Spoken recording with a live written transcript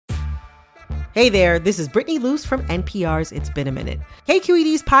Hey there, this is Brittany Luce from NPR's It's Been a Minute.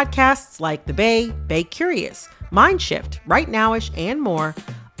 KQED's podcasts like The Bay Curious, Mind Shift, Right Nowish, and more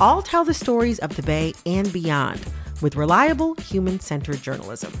all tell the stories of the Bay and beyond with reliable, human-centered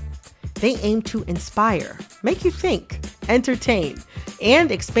journalism. They aim to inspire, make you think, entertain, and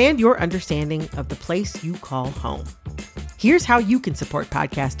expand your understanding of the place you call home. Here's how you can support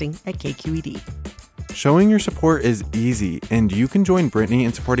podcasting at KQED. Showing your support is easy, and you can join Brittany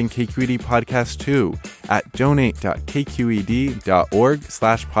in supporting KQED Podcast too at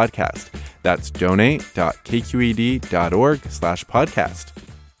donate.kqed.org/podcast. That's donate.kqed.org/podcast.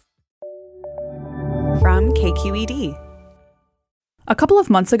 From KQED. A couple of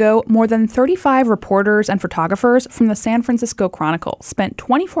months ago, more than 35 reporters and photographers from the San Francisco Chronicle spent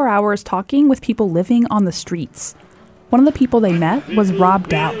 24 hours talking with people living on the streets. One of the people they met was Rob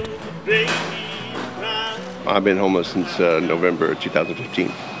Dowd. I've been homeless since November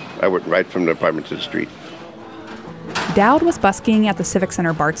 2015. I went right from the apartment to the street. Dowd was busking at the Civic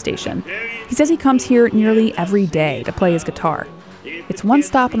Center BART station. He says he comes here nearly every day to play his guitar. It's one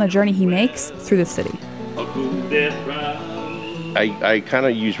stop on the journey he makes through the city. I kind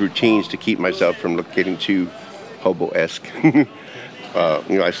of use routines to keep myself from getting too hobo-esque.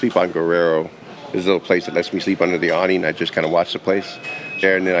 I sleep on Guerrero. There's a little place that lets me sleep under the awning. I just kind of watch the place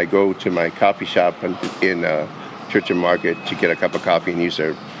there, and then I go to my coffee shop in Church and Market to get a cup of coffee and use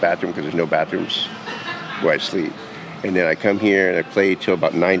their bathroom because there's no bathrooms where I sleep. And then I come here and I play till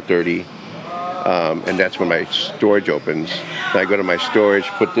about 9:30, and that's when my storage opens. Then I go to my storage,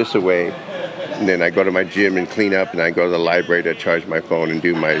 put this away, and then I go to my gym and clean up, and I go to the library to charge my phone and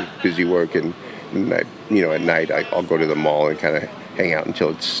do my busy work. And at night I'll go to the mall and kind of hang out until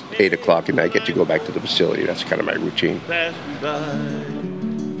it's 8 o'clock, and I get to go back to the facility. That's kind of my routine.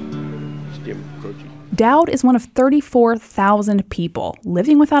 Dowd is one of 34,000 people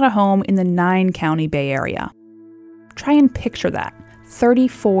living without a home in the 9-county Bay Area. Try and picture that.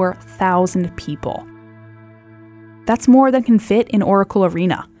 34,000 people. That's more than can fit in Oracle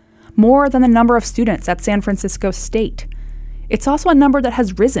Arena. More than the number of students at San Francisco State. It's also a number that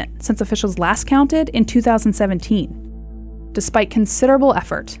has risen since officials last counted in 2017. Despite considerable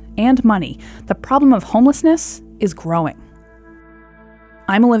effort and money, the problem of homelessness is growing.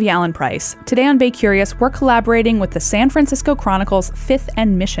 I'm Olivia Allen Price. Today on Bay Curious, we're collaborating with the San Francisco Chronicle's Fifth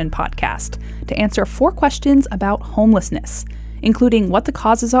and Mission podcast to answer 4 questions about homelessness, including what the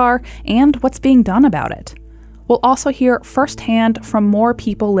causes are and what's being done about it. We'll also hear firsthand from more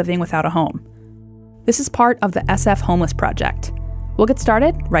people living without a home. This is part of the SF Homeless Project. We'll get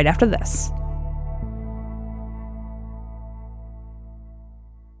started right after this.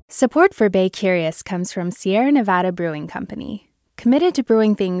 Support for Bay Curious comes from Sierra Nevada Brewing Company, committed to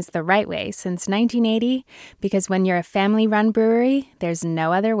brewing things the right way since 1980, because when you're a family-run brewery, there's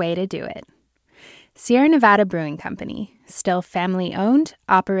no other way to do it. Sierra Nevada Brewing Company, still family-owned,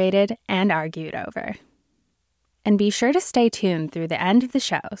 operated, and argued over. And be sure to stay tuned through the end of the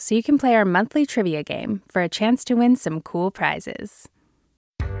show so you can play our monthly trivia game for a chance to win some cool prizes.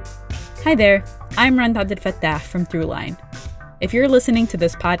 Hi there, I'm Rand Abdel-Fattah from Throughline. If you're listening to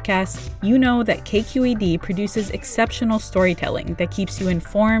this podcast, you know that KQED produces exceptional storytelling that keeps you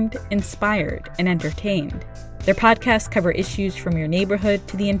informed, inspired, and entertained. Their podcasts cover issues from your neighborhood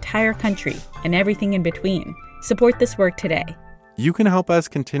to the entire country and everything in between. Support this work today. You can help us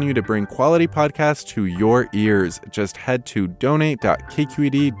continue to bring quality podcasts to your ears. Just head to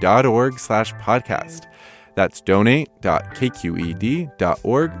donate.kqed.org/podcast. That's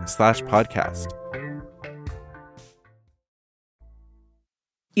donate.kqed.org/podcast.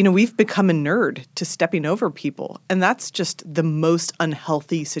 We've become a nerd to stepping over people, and that's just the most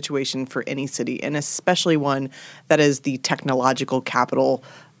unhealthy situation for any city, and especially one that is the technological capital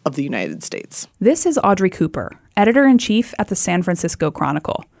of the United States. This is Audrey Cooper, editor-in-chief at the San Francisco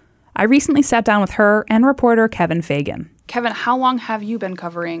Chronicle. I recently sat down with her and reporter Kevin Fagan. Kevin, how long have you been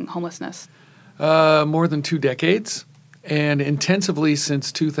covering homelessness? More than 2 decades, and intensively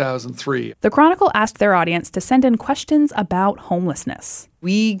since 2003. The Chronicle asked their audience to send in questions about homelessness.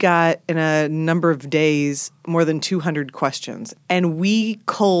 We got, in a number of days, more than 200 questions, and we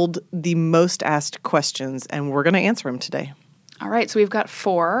culled the most asked questions, and we're going to answer them today. All right, so we've got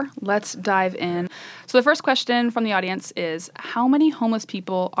 4. Let's dive in. So the first question from the audience is, how many homeless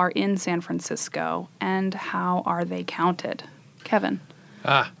people are in San Francisco, and how are they counted? Kevin?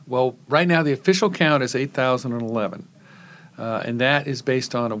 Well, right now the official count is 8,011. And that is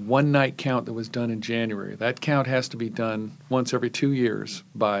based on a one-night count that was done in January. That count has to be done once every 2 years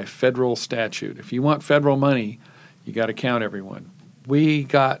by federal statute. If you want federal money, you got to count everyone. We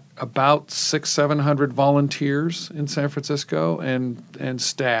got about 600-700 volunteers in San Francisco and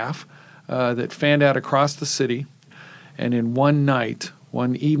staff that fanned out across the city, and in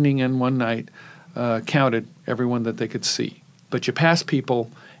one evening and one night, counted everyone that they could see. But you pass people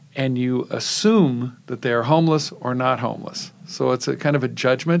and you assume that they are homeless or not homeless. So it's a kind of a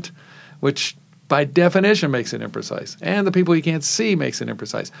judgment, which by definition makes it imprecise. And the people you can't see makes it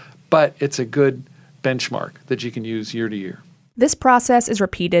imprecise. But it's a good benchmark that you can use year to year. This process is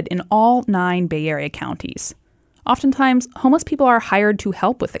repeated in all 9 Bay Area counties. Oftentimes, homeless people are hired to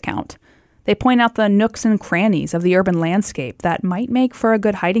help with the count. They point out the nooks and crannies of the urban landscape that might make for a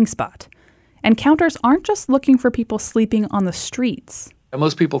good hiding spot. And counters aren't just looking for people sleeping on the streets.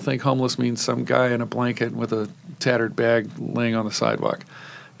 Most people think homeless means some guy in a blanket with a tattered bag laying on the sidewalk.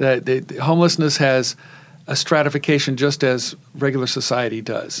 Homelessness has a stratification just as regular society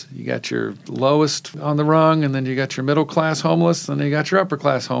does. You got your lowest on the rung, and then you got your middle-class homeless, and then you got your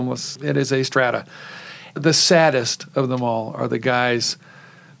upper-class homeless. It is a strata. The saddest of them all are the guys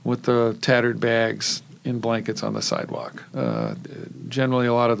with the tattered bags in blankets on the sidewalk. Generally,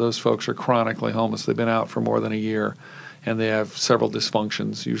 a lot of those folks are chronically homeless. They've been out for more than a year, and they have several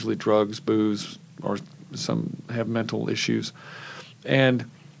dysfunctions, usually drugs, booze, or some have mental issues. And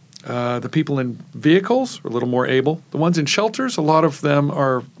the people in vehicles are a little more able. The ones in shelters, a lot of them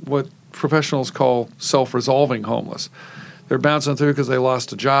are what professionals call self-resolving homeless. They're bouncing through because they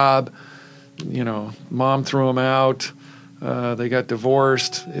lost a job, mom threw them out, they got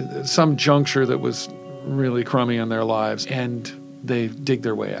divorced, some juncture that was really crummy in their lives, and they dig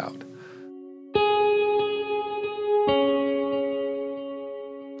their way out.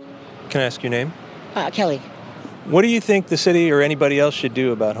 Can I ask your name? Kelly. What do you think the city or anybody else should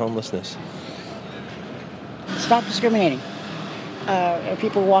do about homelessness? Stop discriminating.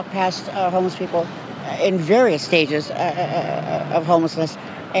 People walk past homeless people in various stages of homelessness,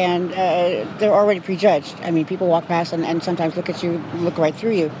 and they're already prejudged. I mean, people walk past and sometimes look at you, look right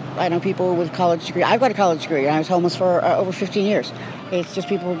through you. I know people with college degree. I've got a college degree, and I was homeless for over 15 years. It's just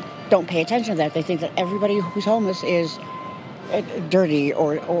people don't pay attention to that. They think that everybody who's homeless is dirty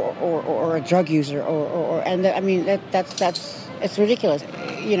or a drug user and I mean that's it's ridiculous.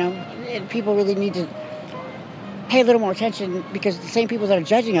 People really need to pay a little more attention, because the same people that are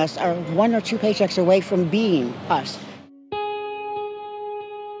judging us are 1 or 2 paychecks away from being us.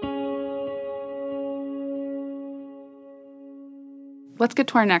 Let's get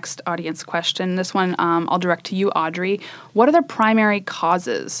to our next audience question. This one I'll direct to you, Audrey. What are the primary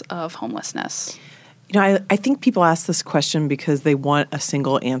causes of homelessness? I think people ask this question because they want a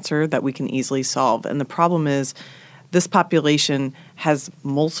single answer that we can easily solve. And the problem is this population has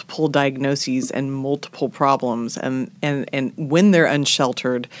multiple diagnoses and multiple problems. And when they're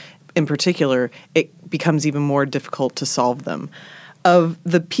unsheltered, in particular, it becomes even more difficult to solve them. Of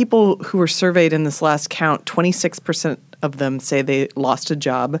the people who were surveyed in this last count, 26% of them say they lost a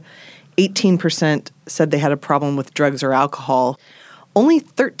job. 18% said they had a problem with drugs or alcohol. Only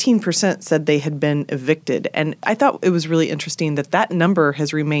 13% said they had been evicted. And I thought it was really interesting that number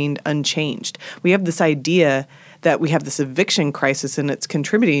has remained unchanged. We have this idea that we have this eviction crisis and it's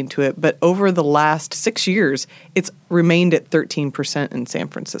contributing to it. But over the last 6 years, it's remained at 13% in San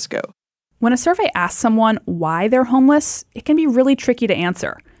Francisco. When a survey asks someone why they're homeless, it can be really tricky to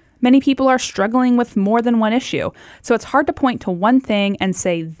answer. Many people are struggling with more than one issue, so it's hard to point to one thing and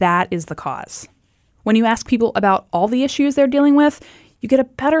say that is the cause. When you ask people about all the issues they're dealing with, you get a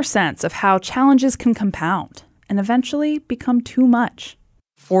better sense of how challenges can compound and eventually become too much.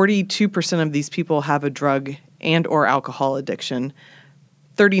 42% of these people have a drug and or alcohol addiction.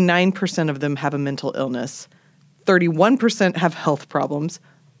 39% of them have a mental illness. 31% have health problems.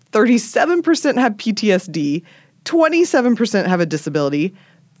 37% have PTSD. 27% have a disability.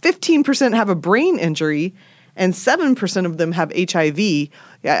 15% have a brain injury. And 7% of them have HIV.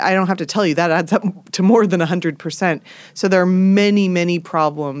 I don't have to tell you, that adds up to more than 100%. So there are many, many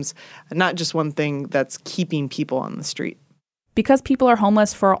problems, not just one thing that's keeping people on the street. Because people are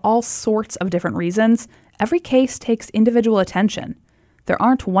homeless for all sorts of different reasons, every case takes individual attention. There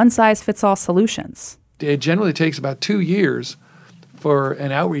aren't one-size-fits-all solutions. It generally takes about 2 years for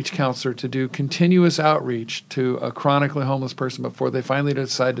an outreach counselor to do continuous outreach to a chronically homeless person before they finally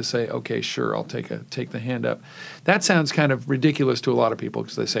decide to say, okay, sure, I'll take the hand up. That sounds kind of ridiculous to a lot of people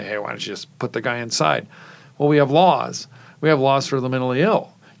because they say, hey, why don't you just put the guy inside? Well, we have laws. We have laws for the mentally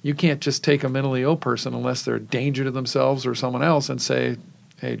ill. You can't just take a mentally ill person unless they're a danger to themselves or someone else and say,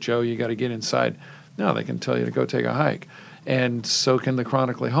 hey, Joe, you got to get inside. No, they can tell you to go take a hike. And so can the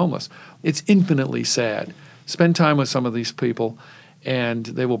chronically homeless. It's infinitely sad. Spend time with some of these people, and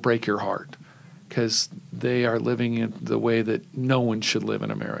they will break your heart because they are living in the way that no one should live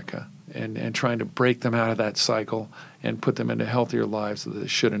in America. and trying to break them out of that cycle and put them into healthier lives that they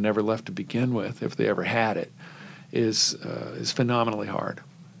should have never left to begin with, if they ever had it, is phenomenally hard.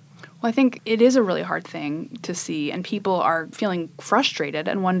 Well, I think it is a really hard thing to see, and people are feeling frustrated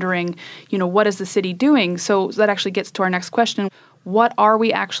and wondering, what is the city doing? So that actually gets to our next question. What are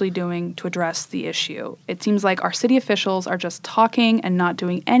we actually doing to address the issue? It seems like our city officials are just talking and not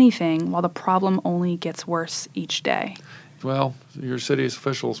doing anything, while the problem only gets worse each day. Well, your city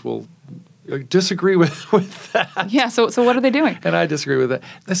officials will disagree with that. Yeah, so what are they doing? And I disagree with that.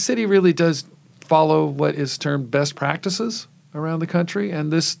 The city really does follow what is termed best practices around the country,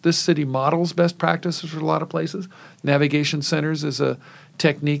 and this city models best practices for a lot of places. Navigation centers is a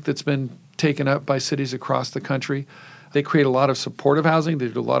technique that's been taken up by cities across the country. They create a lot of supportive housing. They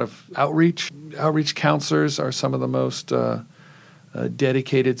do a lot of outreach. Outreach counselors are some of the most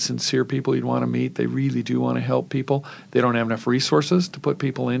dedicated, sincere people you'd want to meet. They really do want to help people. They don't have enough resources to put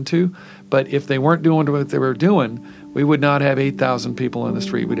people into. But if they weren't doing what they were doing, we would not have 8,000 people in the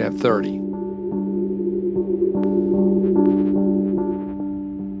street. We'd have 30.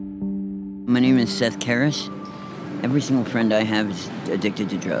 My name is Seth Karras. Every single friend I have is addicted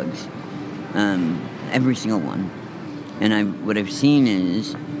to drugs. Every single one. And what I've seen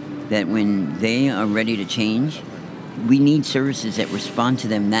is that when they are ready to change, we need services that respond to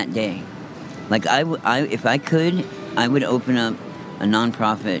them that day. Like if I could, I would open up a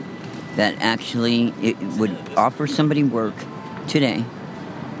nonprofit that actually it would offer somebody work today.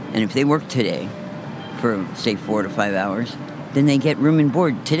 And if they work today for, say, 4 to 5 hours, then they get room and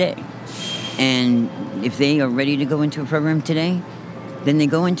board today. And if they are ready to go into a program today, then they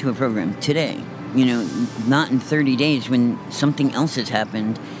go into a program today. Not in 30 days when something else has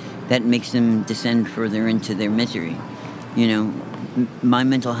happened that makes them descend further into their misery. My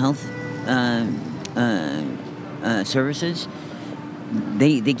mental health services,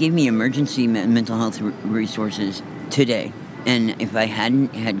 they gave me emergency mental health resources today. And if I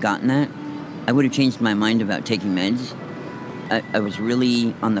hadn't had gotten that, I would have changed my mind about taking meds. I was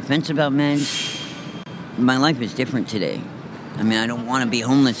really on the fence about meds. My life is different today. I mean, I don't want to be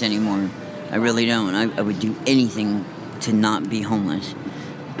homeless anymore. I really don't. I would do anything to not be homeless.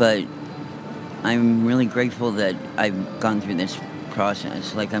 But I'm really grateful that I've gone through this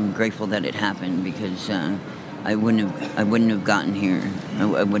process. Like, I'm grateful that it happened, because I wouldn't have gotten here. I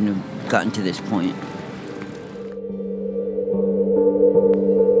wouldn't have gotten to this point.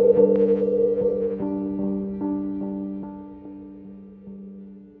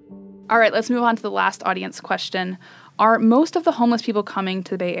 All right, let's move on to the last audience question. Are most of the homeless people coming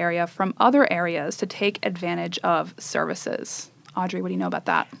to the Bay Area from other areas to take advantage of services? Audrey, what do you know about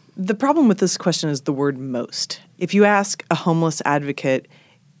that? The problem with this question is the word most. If you ask a homeless advocate,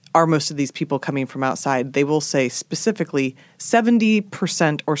 are most of these people coming from outside, they will say specifically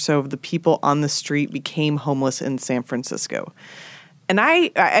 70% or so of the people on the street became homeless in San Francisco. And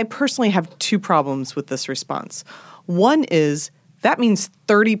I personally have two problems with this response. One is that means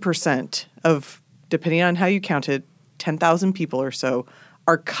 30% of, depending on how you count it, 10,000 people or so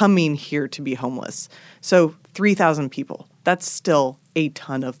are coming here to be homeless. So 3,000 people. That's still a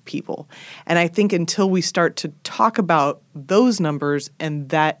ton of people. And I think until we start to talk about those numbers and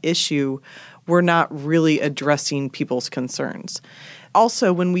that issue, we're not really addressing people's concerns.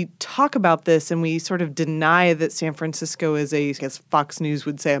 Also, when we talk about this and we sort of deny that San Francisco is as Fox News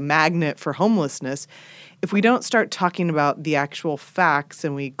would say, a magnet for homelessness, if we don't start talking about the actual facts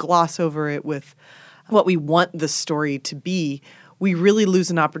and we gloss over it with what we want the story to be, we really lose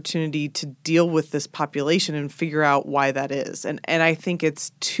an opportunity to deal with this population and figure out why that is. And I think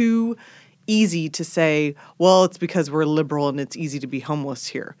it's too easy to say, well, it's because we're liberal and it's easy to be homeless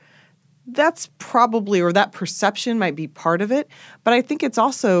here. That's probably, or that perception might be part of it, but I think it's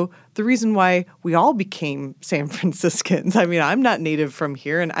also the reason why we all became San Franciscans. I mean, I'm not native from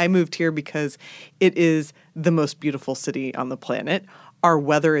here, and I moved here because it is the most beautiful city on the planet. Our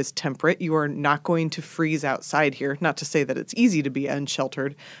weather is temperate. You are not going to freeze outside here. Not to say that it's easy to be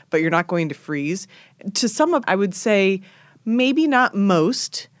unsheltered, but you're not going to freeze. To sum up, I would say maybe not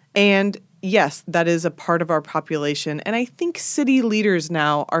most, and yes, that is a part of our population. And I think city leaders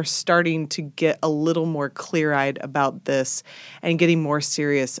now are starting to get a little more clear-eyed about this and getting more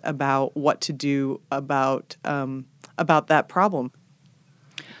serious about what to do about that problem.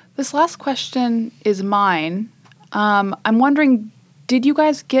 This last question is mine. I'm wondering, did you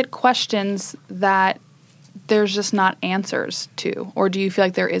guys get questions that there's just not answers to? Or do you feel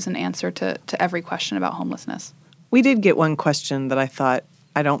like there is an answer to every question about homelessness? We did get one question that I thought,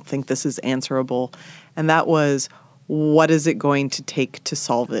 I don't think this is answerable, and that was, what is it going to take to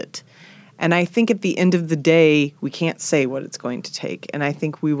solve it? And I think at the end of the day, we can't say what it's going to take. And I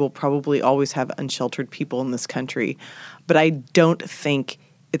think we will probably always have unsheltered people in this country. But I don't think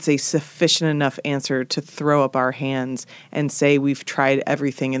it's a sufficient enough answer to throw up our hands and say we've tried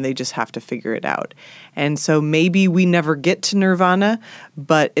everything and they just have to figure it out. And so maybe we never get to nirvana,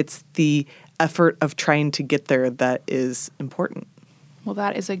 but it's the effort of trying to get there that is important. Well,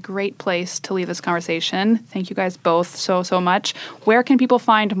 that is a great place to leave this conversation. Thank you guys both so much. Where can people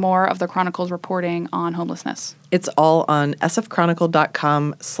find more of the Chronicle's reporting on homelessness? It's all on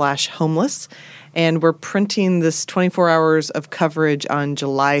sfchronicle.com/homeless. And we're printing this 24 hours of coverage on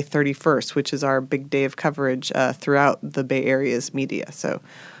July 31st, which is our big day of coverage throughout the Bay Area's media. So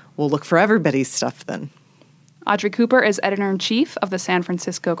we'll look for everybody's stuff then. Audrey Cooper is editor-in-chief of the San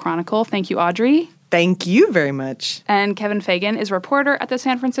Francisco Chronicle. Thank you, Audrey. Thank you very much. And Kevin Fagan is a reporter at the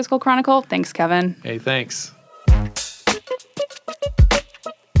San Francisco Chronicle. Thanks, Kevin. Hey, thanks.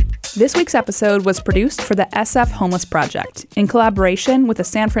 This week's episode was produced for the SF Homeless Project in collaboration with the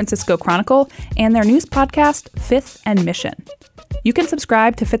San Francisco Chronicle and their news podcast, Fifth and Mission. You can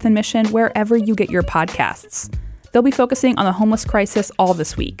subscribe to Fifth and Mission wherever you get your podcasts. They'll be focusing on the homeless crisis all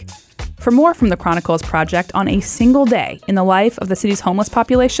this week. For more from the Chronicle's project on a single day in the life of the city's homeless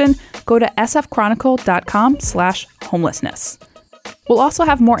population, go to sfchronicle.com/homelessness. We'll also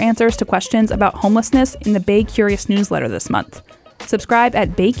have more answers to questions about homelessness in the Bay Curious newsletter this month. Subscribe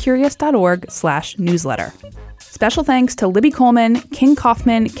at baycurious.org/newsletter. Special thanks to Libby Coleman, King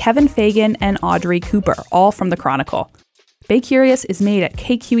Kaufman, Kevin Fagan, and Audrey Cooper, all from the Chronicle. Bay Curious is made at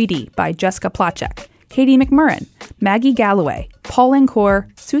KQED by Jessica Placzek, Katie McMurrin, Maggie Galloway, Paul Encore,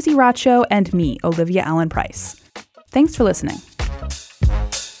 Susie Racho, and me, Olivia Allen Price. Thanks for listening.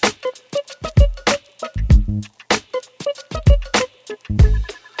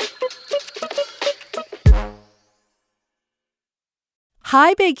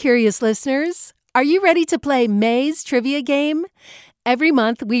 Hi, Bay Curious listeners. Are you ready to play May's Trivia Game? Every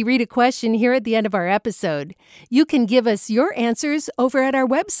month, we read a question here at the end of our episode. You can give us your answers over at our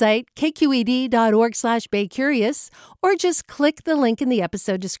website, kqed.org/baycurious, or just click the link in the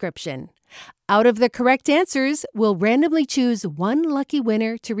episode description. Out of the correct answers, we'll randomly choose one lucky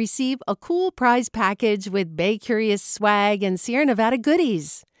winner to receive a cool prize package with Bay Curious swag and Sierra Nevada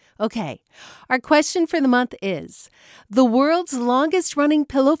goodies. Okay, our question for the month is, the world's longest-running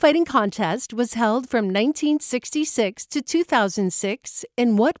pillow fighting contest was held from 1966 to 2006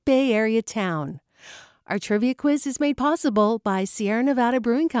 in what Bay Area town? Our trivia quiz is made possible by Sierra Nevada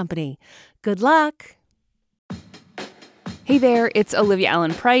Brewing Company. Good luck! Hey there, it's Olivia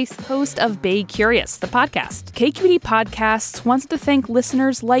Allen Price, host of Bay Curious, the podcast. KQED Podcasts wants to thank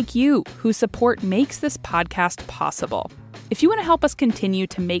listeners like you whose support makes this podcast possible. If you want to help us continue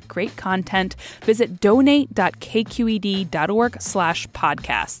to make great content, visit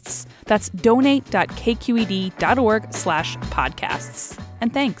donate.kqed.org/podcasts. That's donate.kqed.org/podcasts.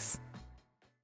 And thanks.